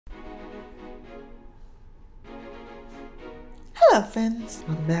Hello friends,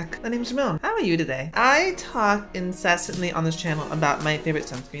 welcome back. My name's Ramon. How are you today? I talk incessantly on this channel about my favorite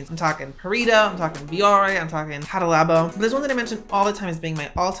sunscreens. I'm talking Perito, I'm talking Biore, I'm talking Hatomugi. There's one that I mention all the time as being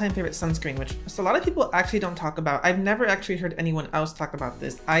my all-time favorite sunscreen, which a lot of people actually don't talk about. I've never actually heard anyone else talk about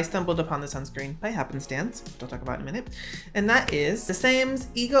this. I stumbled upon the sunscreen by happenstance, which I'll talk about in a minute. And that is the Saem's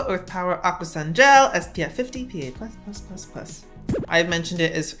Eco Earth Power Aqua Sun Gel SPF 50 PA++++. I've mentioned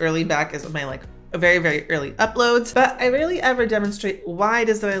it as early back as my very early uploads, but I rarely ever demonstrate why it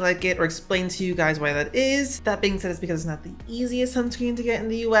is that I like it or explain to you guys why that is. That being said, it's because it's not the easiest sunscreen to get in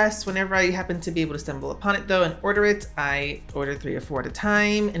the US. Whenever I happen to be able to stumble upon it though and order it, I order 3 or 4 at a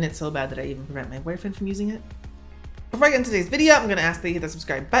time, and it's so bad that I even prevent my boyfriend from using it. Before I get into today's video, I'm gonna ask that you hit the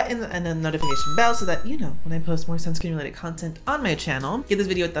subscribe button and the notification bell so that you know when I post more sunscreen related content on my channel. Give this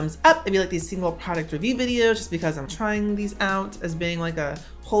video a thumbs up if you like these single product review videos, just because I'm trying these out as being like a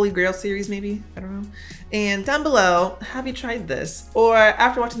holy grail series maybe, I don't know. And down below, have you tried this? Or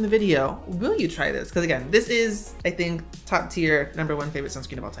after watching the video, will you try this? Because again, this is, I think, top tier #1 favorite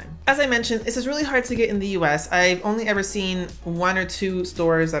sunscreen of all time. As I mentioned, this is really hard to get in the US. I've only ever seen 1 or 2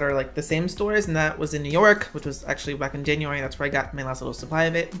 stores that are like the same stores, and that was in New York, which was actually back in January. That's where I got my last little supply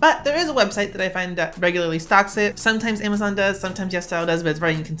of it. But there is a website that I find that regularly stocks it. Sometimes Amazon does, sometimes YesStyle does, but it's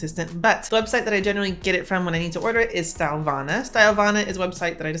very inconsistent. But the website that I generally get it from when I need to order it is Stylevana. Stylevana is a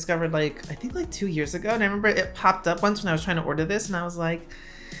website that I discovered I think 2 years ago, and I remember it popped up once when I was trying to order this, and I was like,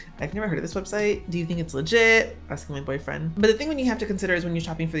 I've never heard of this website. Do you think it's legit? Asking my boyfriend. But the thing when you have to consider is when you're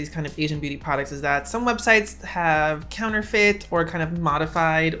shopping for these kind of Asian beauty products is that some websites have counterfeit or kind of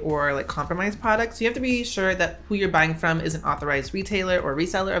modified or like compromised products. So you have to be sure that who you're buying from is an authorized retailer or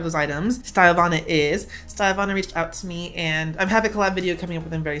reseller of those items. Stylevana is. Stylevana reached out to me, and I have a collab video coming up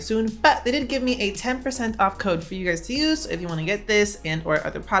with them very soon, but they did give me a 10% off code for you guys to use. So if you want to get this and or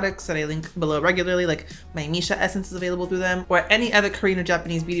other products that I link below regularly, like my Misha essence is available through them, or any other Korean or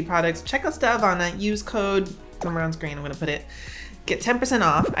Japanese beauty products, check out Stylevana, use code somewhere on screen, I'm gonna put it, get 10%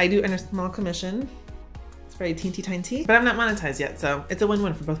 off. I do earn a small commission. It's very teensy tiny, but I'm not monetized yet, so it's a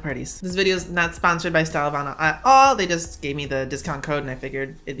win-win for both parties. This video is not sponsored by Stylevana at all. They just gave me the discount code, and I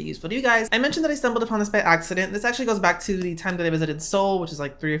figured it'd be useful to you guys. I mentioned that I stumbled upon this by accident. This actually goes back to the time that I visited Seoul, which is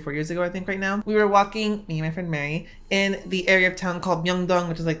like 3 or 4 years ago, I think right now. We were walking, me and my friend Mary, in the area of town called Myeongdong,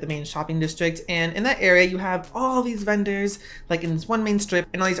 which is like the main shopping district. And in that area, you have all these vendors, like in this one main strip,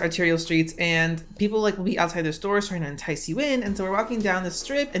 and all these arterial streets, and people like will be outside their stores trying to entice you in. And so we're walking down the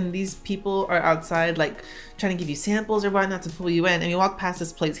strip, and these people are outside like trying to give you samples or whatnot to pull you in. And we walk past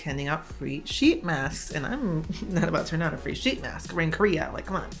this place handing out free sheet masks, and I'm not about to turn out a free sheet mask. We're in Korea, like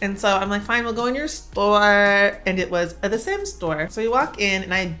come on. And so I'm like, fine, we'll go in your store. And it was the same store. So we walk in,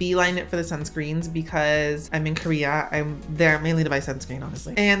 and I beeline it for the sunscreens because I'm in Korea. I'm there mainly to buy sunscreen,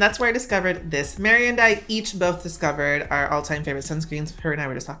 honestly. And that's where I discovered this. Mary and I each both discovered our all-time favorite sunscreens. Her and I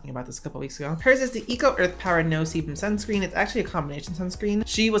were just talking about this a couple weeks ago. Hers is the Eco Earth Power No Sebum sunscreen. It's actually a combination sunscreen.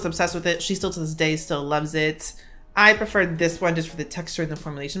 She was obsessed with it. She still to this day still loves it. I preferred this one just for the texture and the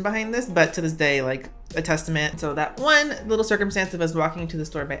formulation behind this, but to this day, like a testament. So that one little circumstance of us walking into the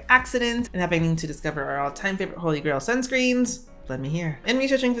store by accident and happening to discover our all-time favorite Holy Grail sunscreens led me here. In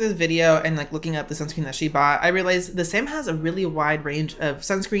researching for this video and like looking up the sunscreen that she bought, I realized the Saem has a really wide range of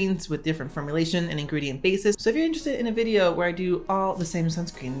sunscreens with different formulation and ingredient bases. So if you're interested in a video where I do all the same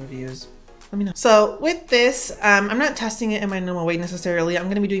sunscreen reviews, let me know. So with this, I'm not testing it in my normal way necessarily. I'm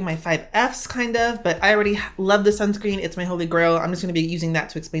gonna be doing my 5Fs kind of, but I already love the sunscreen. It's my holy grail. I'm just gonna be using that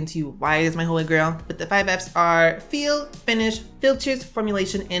to explain to you why it is my holy grail. But the 5Fs are feel, finish, filters,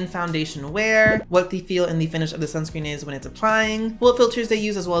 formulation, and foundation wear. What the feel and the finish of the sunscreen is when it's applying, what filters they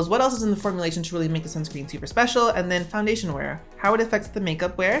use, as well as what else is in the formulation to really make the sunscreen super special, and then foundation wear, how it affects the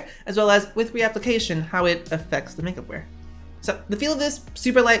makeup wear, as well as with reapplication, how it affects the makeup wear. So the feel of this,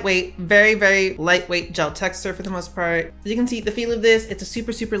 super lightweight, very lightweight gel texture for the most part. As you can see, the feel of this, it's a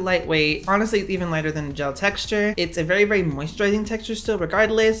super lightweight. Honestly, it's even lighter than gel texture. It's a very moisturizing texture still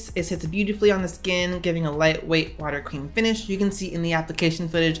regardless. It sits beautifully on the skin, giving a lightweight water cream finish. You can see in the application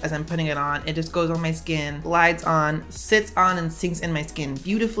footage as I'm putting it on, it just goes on my skin, glides on, sits on, and sinks in my skin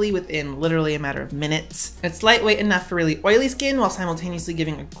beautifully within literally a matter of minutes. It's lightweight enough for really oily skin while simultaneously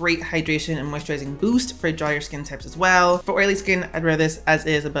giving a great hydration and moisturizing boost for drier skin types as well. For oily skin, I'd wear this as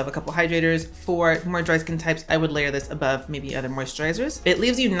is above a couple hydrators. For more dry skin types, I would layer this above maybe other moisturizers. It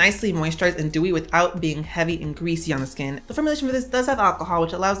leaves you nicely moisturized and dewy without being heavy and greasy on the skin. The formulation for this does have alcohol,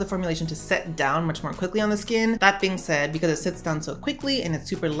 which allows the formulation to set down much more quickly on the skin. That being said, because it sits down so quickly and it's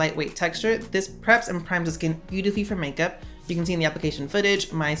super lightweight texture, this preps and primes the skin beautifully for makeup. You can see in the application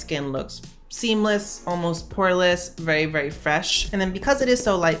footage, my skin looks seamless, almost poreless, very, very fresh. And then because it is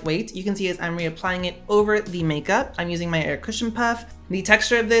so lightweight, you can see as I'm reapplying it over the makeup, I'm using my air cushion puff. The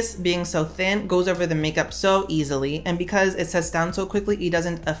texture of this being so thin goes over the makeup so easily. And because it sets down so quickly, it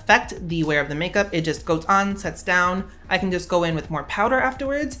doesn't affect the wear of the makeup. It just goes on, sets down. I can just go in with more powder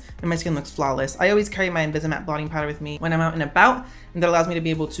afterwards and my skin looks flawless. I always carry my Invisimatte blotting powder with me when I'm out and about, and that allows me to be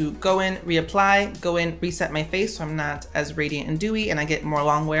able to go in, reapply, go in, reset my face so I'm not as radiant and dewy, and I get more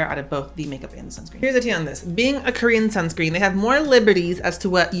long wear out of both the makeup and the sunscreen. Here's the tea on this. Being a Korean sunscreen, they have more liberties as to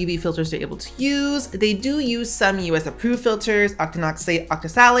what UV filters they're able to use. They do use some US approved filters, octinoxate,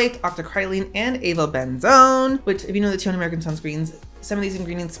 octosalate, octocrylene, and avobenzone, which if you know the 2 American sunscreens, some of these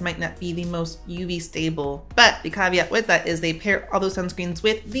ingredients might not be the most UV stable, but the caveat with that is they pair all those sunscreens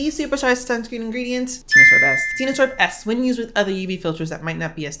with the superstar sunscreen ingredient, Tinosorb S. Tinosorb S, when used with other UV filters that might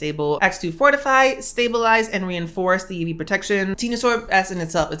not be as stable, acts to fortify, stabilize, and reinforce the UV protection. Tinosorb S in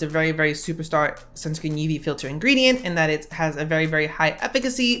itself is a very, very superstar sunscreen UV filter ingredient in that it has a very, very high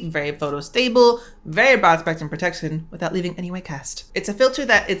efficacy, very photostable, very broad spectrum protection without leaving any white cast. It's a filter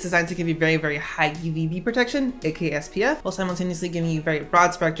that it's designed to give you very, very high UVB protection, aka SPF, while simultaneously giving you very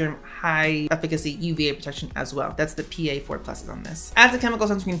broad spectrum, high efficacy UVA protection as well. That's the PA4 pluses on this. As a chemical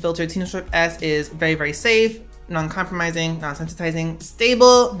sunscreen filter, Tinosorb S is very, very safe, non-compromising, non-sensitizing,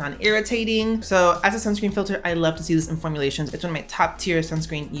 stable, non-irritating. So as a sunscreen filter, I love to see this in formulations. It's one of my top tier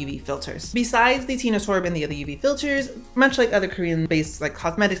sunscreen UV filters. Besides the Tinosorb and the other UV filters, much like other Korean-based like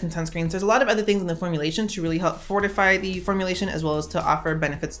cosmetics and sunscreens, there's a lot of other things in the formulation to really help fortify the formulation as well as to offer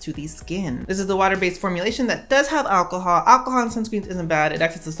benefits to the skin. This is the water-based formulation that does have alcohol. Alcohol in sunscreens isn't bad. It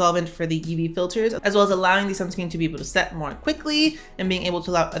acts as a solvent for the UV filters, as well as allowing the sunscreen to be able to set more quickly and being able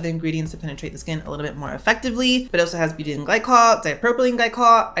to allow other ingredients to penetrate the skin a little bit more effectively. But it also has butadiene glycol, diapropylene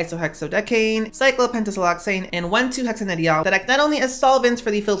glycol, isohexodecane, cyclopentasiloxane, and 1,2-hexanediol that act not only as solvents for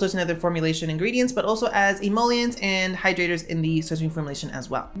the filters and other formulation ingredients, but also as emollients and hydrators in the sunscreen formulation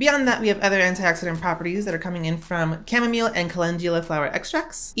as well. Beyond that, we have other antioxidant properties that are coming in from chamomile and calendula flower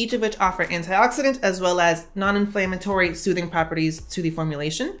extracts, each of which offer antioxidant as well as non-inflammatory soothing properties to the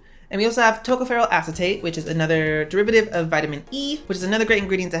formulation. And we also have tocopherol acetate, which is another derivative of vitamin E, which is another great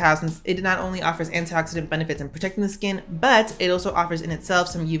ingredient to have since it not only offers antioxidant benefits in protecting the skin, but it also offers in itself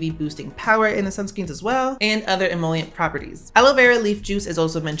some UV boosting power in the sunscreens as well, and other emollient properties. Aloe vera leaf juice is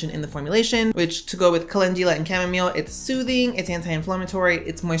also mentioned in the formulation, which to go with calendula and chamomile, it's soothing, it's anti-inflammatory,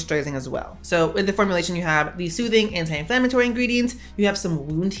 it's moisturizing as well. So with the formulation, you have the soothing anti-inflammatory ingredients, you have some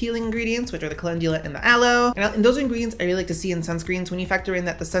wound healing ingredients, which are the calendula and the aloe. And those ingredients I really like to see in sunscreens when you factor in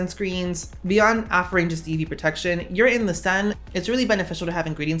that the sunscreens, beyond offering just UV protection, you're in the sun. It's really beneficial to have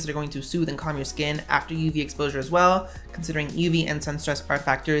ingredients that are going to soothe and calm your skin after UV exposure as well, considering UV and sun stress are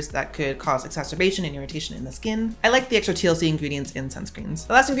factors that could cause exacerbation and irritation in the skin. I like the extra TLC ingredients in sunscreens.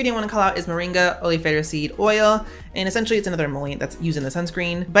 The last ingredient I want to call out is moringa oleifera seed oil, and essentially it's another emollient that's used in the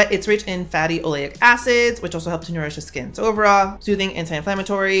sunscreen, but it's rich in fatty oleic acids, which also help to nourish the skin. So overall, soothing,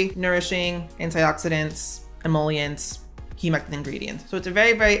 anti-inflammatory, nourishing, antioxidants, emollients, humectant ingredient. So it's a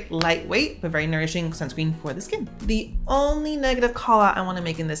very, very lightweight, but very nourishing sunscreen for the skin. The only negative call out I want to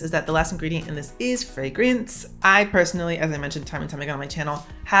make in this is that the last ingredient in this is fragrance. I personally, as I mentioned time and time again on my channel,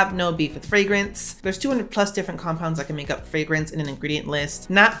 have no beef with fragrance. There's 200 plus different compounds that can make up fragrance in an ingredient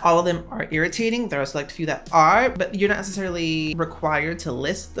list. Not all of them are irritating. There are a select few that are, but you're not necessarily required to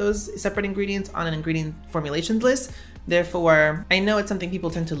list those separate ingredients on an ingredient formulations list. Therefore, I know it's something people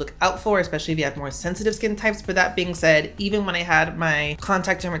tend to look out for, especially if you have more sensitive skin types. But that being said, even when I had my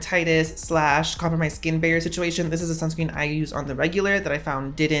contact dermatitis / compromised skin barrier situation, this is a sunscreen I use on the regular that I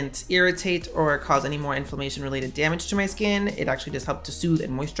found didn't irritate or cause any more inflammation related damage to my skin. It actually just helped to soothe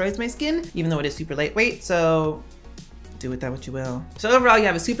and moisturize my skin, even though it is super lightweight. So do with that what you will. So overall, you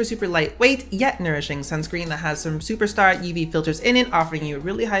have a super, super lightweight yet nourishing sunscreen that has some superstar UV filters in it, offering you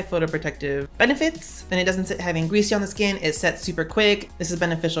really high photoprotective benefits. And it doesn't sit heavy and greasy on the skin. It sets super quick. This is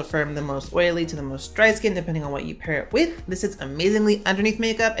beneficial from the most oily to the most dry skin, depending on what you pair it with. This sits amazingly underneath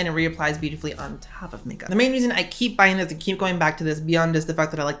makeup and it reapplies beautifully on top of makeup. The main reason I keep buying this and keep going back to this beyond just the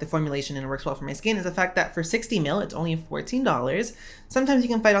fact that I like the formulation and it works well for my skin is the fact that for 60 ml, it's only $14. Sometimes you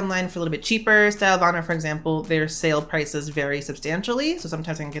can find online for a little bit cheaper. Stylevarna, for example, their sale prices vary substantially. So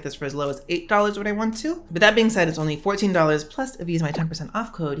sometimes I can get this for as low as $8 when I want to. But that being said, it's only $14 plus if you use my 10%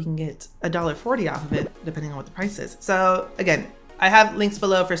 off code, you can get $1.40 off of it, depending on what the price is. So again, I have links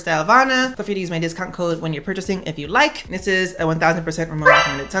below for Stylevarna. Feel free to use my discount code when you're purchasing if you like. This is a 1000% Ramon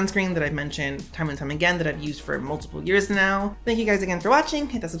recommended sunscreen that I've mentioned time and time again that I've used for multiple years now. Thank you guys again for watching.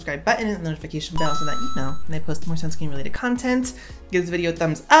 Hit that subscribe button and the notification bell so that you know when I post more sunscreen related content. Give this video a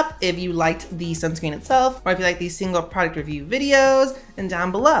thumbs up if you liked the sunscreen itself or if you like these single product review videos, and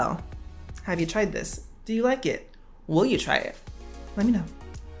down below, Have you tried this? Do you like it? Will you try it? Let me know.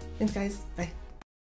 Thanks guys, bye.